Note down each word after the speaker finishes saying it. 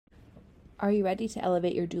Are you ready to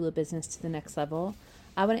elevate your doula business to the next level?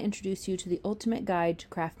 I want to introduce you to the ultimate guide to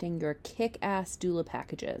crafting your kick-ass doula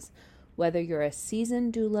packages. Whether you're a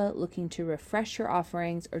seasoned doula looking to refresh your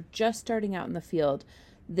offerings or just starting out in the field,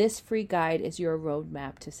 this free guide is your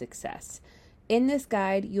roadmap to success. In this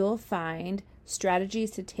guide, you'll find strategies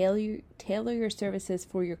to tailor your services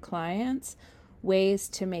for your clients, ways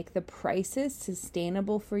to make the prices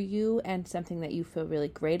sustainable for you and something that you feel really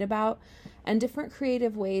great about, and different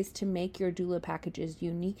creative ways to make your doula packages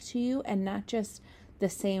unique to you and not just the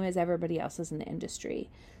same as everybody else's in the industry.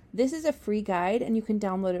 This is a free guide and you can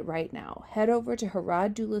download it right now. Head over to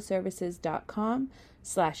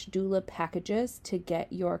haraddoulaservices.com/doula packages to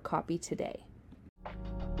get your copy today.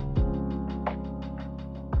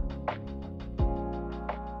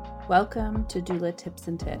 Welcome to Doula Tips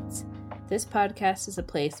and Tits. This podcast is a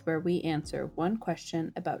place where we answer one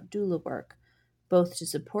question about doula work, both to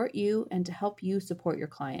support you and to help you support your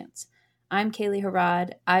clients. I'm Kaylee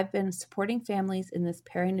Harad. I've been supporting families in this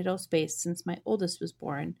perinatal space since my oldest was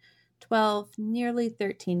born 12, nearly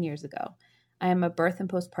 13 years ago. I am a birth and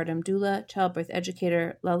postpartum doula, childbirth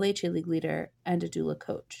educator, La Leche League leader, and a doula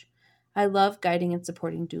coach. I love guiding and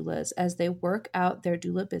supporting doulas as they work out their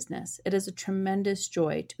doula business. It is a tremendous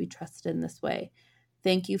joy to be trusted in this way.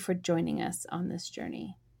 Thank you for joining us on this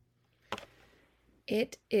journey.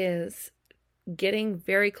 It is getting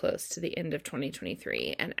very close to the end of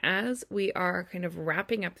 2023, and as we are kind of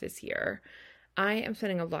wrapping up this year, I am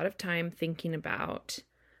spending a lot of time thinking about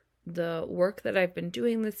the work that I've been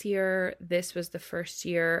doing this year. This was the first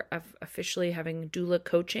year of officially having doula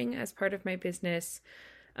coaching as part of my business.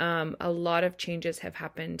 A lot of changes have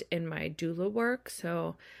happened in my doula work.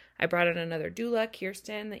 So I brought in another doula,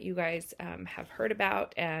 Kirsten, that you guys have heard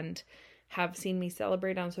about and have seen me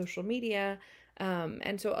celebrate on social media.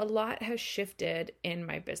 And so a lot has shifted in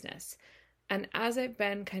my business. And as I've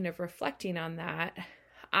been kind of reflecting on that,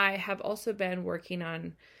 I have also been working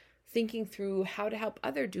on thinking through how to help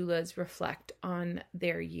other doulas reflect on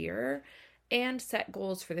their year and set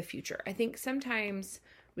goals for the future. I think sometimes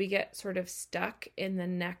we get sort of stuck in the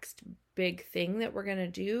next big thing that we're going to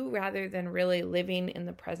do rather than really living in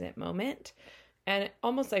the present moment. And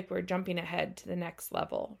almost like we're jumping ahead to the next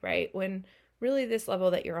level, right? When really this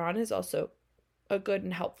level that you're on is also a good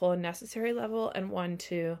and helpful and necessary level, and one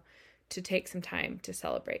to take some time to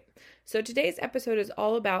celebrate. So today's episode is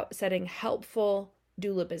all about setting helpful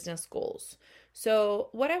doula business goals. So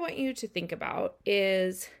what I want you to think about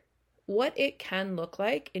is what it can look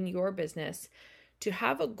like in your business to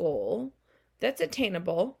have a goal that's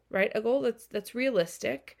attainable, right? A goal that's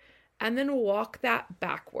realistic, and then walk that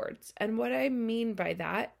backwards. And what I mean by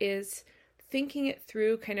that is thinking it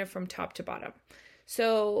through kind of from top to bottom.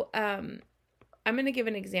 So I'm going to give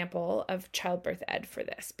an example of childbirth ed for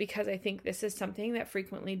this, because I think this is something that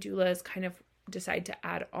frequently doulas kind of decide to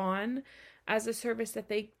add on as a service that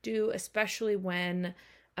they do, especially when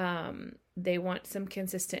they want some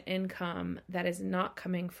consistent income that is not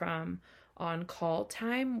coming from on-call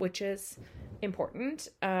time, which is important,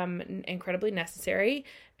 incredibly necessary.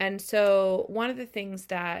 And so one of the things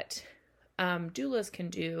that doulas can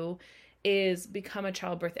do is become a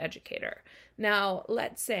childbirth educator. Now,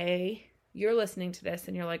 let's say you're listening to this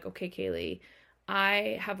and you're like, okay, Kaylee,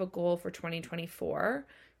 I have a goal for 2024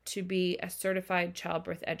 to be a certified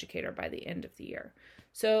childbirth educator by the end of the year.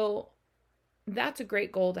 So that's a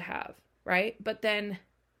great goal to have, right? But then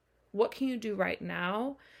what can you do right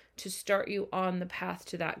now to start you on the path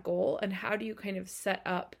to that goal? And how do you kind of set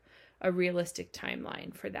up a realistic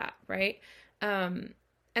timeline for that, right? And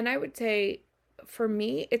I would say for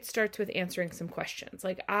me, it starts with answering some questions.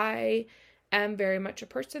 Like, I am very much a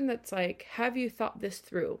person that's like, have you thought this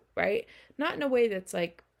through, right? Not in a way that's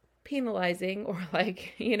like penalizing or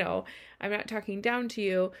like, I'm not talking down to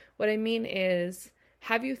you. What I mean is,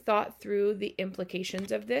 have you thought through the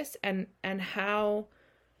implications of this and how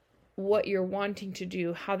what you're wanting to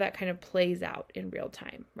do, how that kind of plays out in real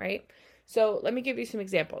time, right? So let me give you some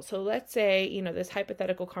examples. So let's say, this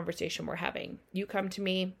hypothetical conversation we're having. You come to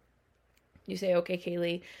me, you say, okay,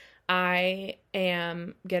 Kaylee, I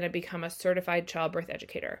am going to become a certified childbirth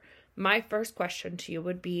educator. My first question to you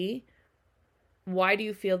would be, why do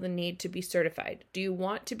you feel the need to be certified? Do you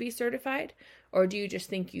want to be certified? Or do you just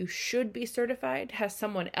think you should be certified? Has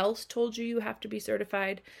someone else told you you have to be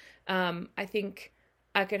certified? I think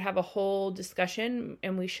I could have a whole discussion,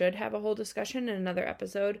 and we should have a whole discussion in another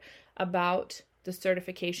episode about the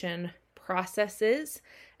certification processes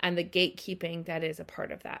and the gatekeeping that is a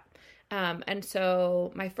part of that. And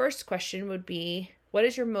so my first question would be, what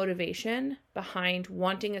is your motivation behind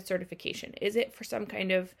wanting a certification? Is it for some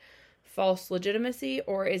kind of false legitimacy,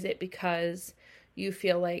 or is it because you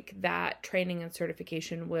feel like that training and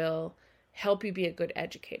certification will help you be a good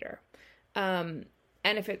educator. And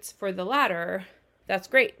if it's for the latter, that's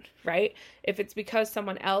great, right? If it's because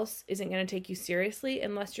someone else isn't going to take you seriously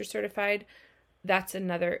unless you're certified, that's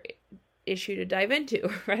another issue to dive into,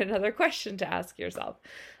 right? Another question to ask yourself.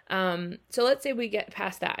 So let's say we get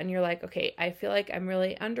past that and you're like, okay, I feel like I'm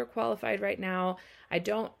really underqualified right now. I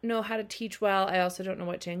don't know how to teach well. I also don't know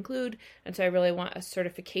what to include. And so I really want a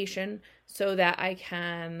certification so that I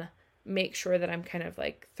can make sure that I'm kind of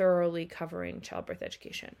like thoroughly covering childbirth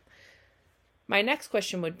education. My next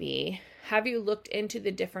question would be, have you looked into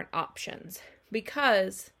the different options?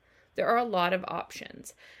 Because there are a lot of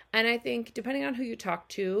options. And I think depending on who you talk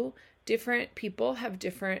to, different people have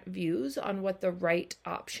different views on what the right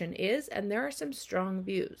option is. And there are some strong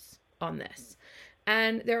views on this.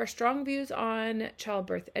 And there are strong views on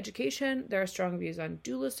childbirth education. There are strong views on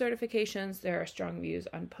doula certifications. There are strong views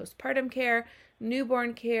on postpartum care,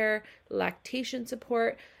 newborn care, lactation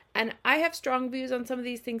support. And I have strong views on some of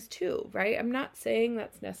these things too, right? I'm not saying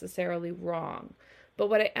that's necessarily wrong. But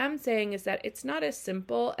what I am saying is that it's not as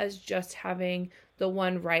simple as just having the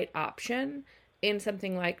one right option in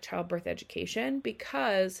something like childbirth education,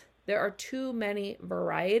 because there are too many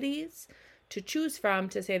varieties to choose from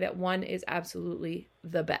to say that one is absolutely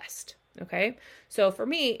the best. Okay. So for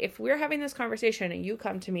me, if we're having this conversation and you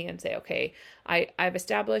come to me and say, okay, I've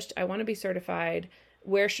established, I want to be certified,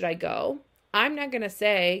 where should I go? I'm not going to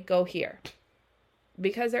say go here,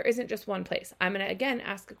 because there isn't just one place. I'm going to again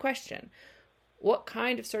ask a question. What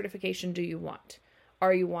kind of certification do you want?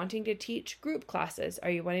 Are you wanting to teach group classes? Are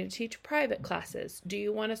you wanting to teach private classes? Do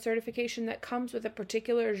you want a certification that comes with a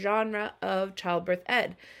particular genre of childbirth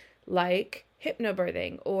ed, like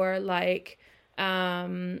hypnobirthing, or like,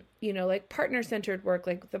 like partner-centered work,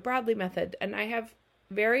 like the Bradley method? And I have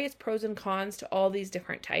various pros and cons to all these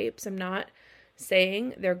different types. I'm not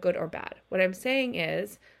saying they're good or bad. What I'm saying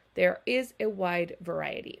is there is a wide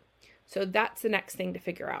variety. So that's the next thing to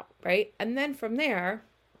figure out, right? And then from there,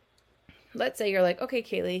 let's say you're like, okay,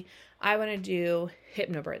 Kaylee, I want to do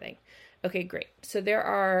hypnobirthing. Okay, great. So there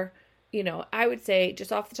are, I would say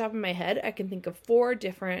just off the top of my head, I can think of 4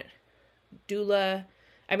 different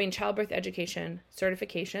childbirth education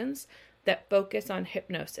certifications that focus on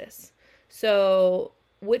hypnosis. So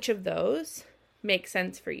which of those makes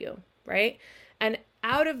sense for you, right? And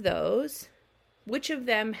out of those, which of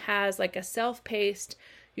them has like a self-paced,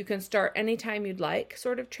 you can start anytime you'd like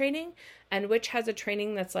sort of training, and which has a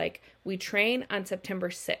training that's like, we train on September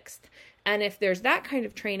 6th. And if there's that kind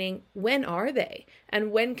of training, when are they?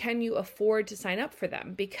 And when can you afford to sign up for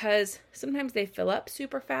them? Because sometimes they fill up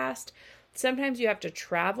super fast. Sometimes you have to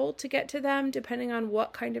travel to get to them, depending on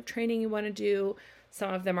what kind of training you want to do.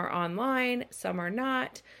 Some of them are online, some are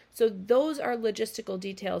not. So those are logistical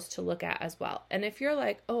details to look at as well. And if you're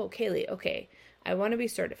like, oh, Kaylee, okay, I want to be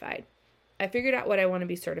certified. I figured out what I want to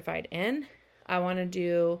be certified in. I want to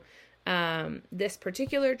do this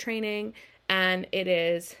particular training, and it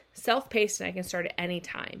is self-paced and I can start at any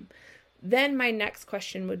time. Then my next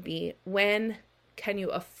question would be, when can you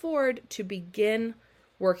afford to begin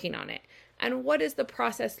working on it? And what does the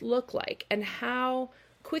process look like? And how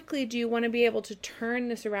quickly do you want to be able to turn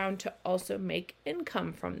this around to also make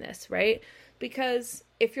income from this, right? Because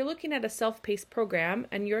if you're looking at a self-paced program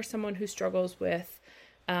and you're someone who struggles with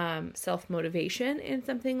self-motivation in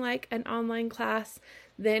something like an online class,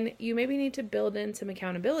 then you maybe need to build in some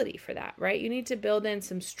accountability for that, right? You need to build in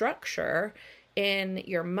some structure in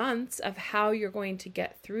your months of how you're going to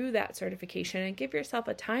get through that certification, and give yourself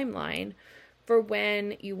a timeline for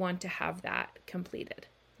when you want to have that completed,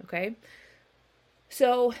 okay?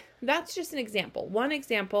 So that's just an example, one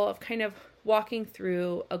example of kind of walking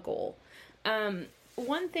through a goal.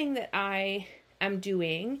 One thing that I am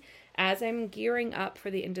doing as I'm gearing up for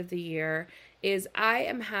the end of the year is I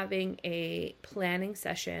am having a planning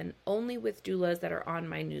session only with doulas that are on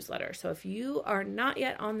my newsletter. So if you are not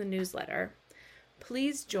yet on the newsletter,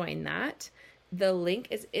 please join that. The link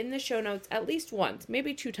is in the show notes at least once,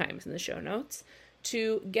 maybe 2 times in the show notes,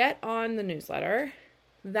 to get on the newsletter.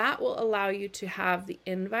 That will allow you to have the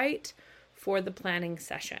invite for the planning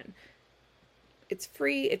session. It's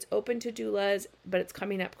free, it's open to doulas, but it's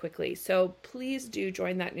coming up quickly. So please do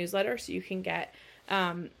join that newsletter so you can get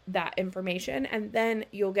that information. And then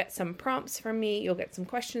you'll get some prompts from me, you'll get some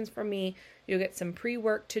questions from me, you'll get some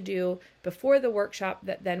pre-work to do before the workshop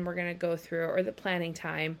that then we're going to go through, or the planning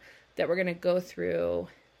time that we're going to go through,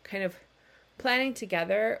 kind of planning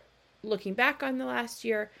together, looking back on the last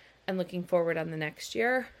year and looking forward on the next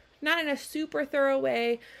year. Not in a super thorough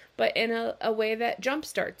way, but in a way that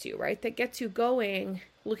jumpstarts you, right? That gets you going,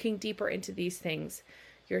 looking deeper into these things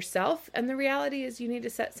yourself. And the reality is you need to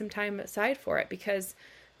set some time aside for it, because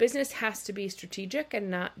business has to be strategic and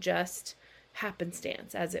not just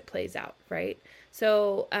happenstance as it plays out, right?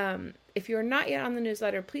 So if you're not yet on the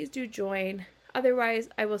newsletter, please do join. Otherwise,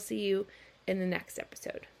 I will see you in the next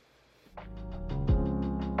episode.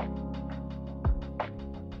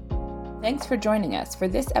 Thanks for joining us for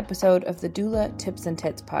this episode of the Doula Tips and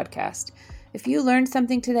Tits podcast. If you learned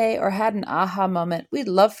something today or had an aha moment, we'd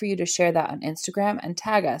love for you to share that on Instagram and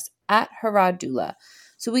tag us at Hurrah Doula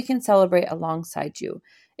so we can celebrate alongside you.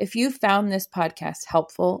 If you found this podcast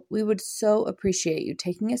helpful, we would so appreciate you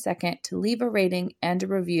taking a second to leave a rating and a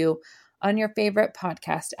review on your favorite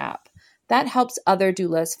podcast app. That helps other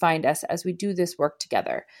doulas find us as we do this work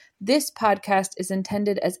together. This podcast is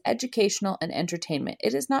intended as educational and entertainment.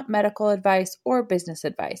 It is not medical advice or business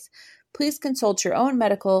advice. Please consult your own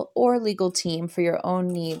medical or legal team for your own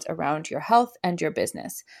needs around your health and your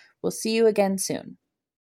business. We'll see you again soon.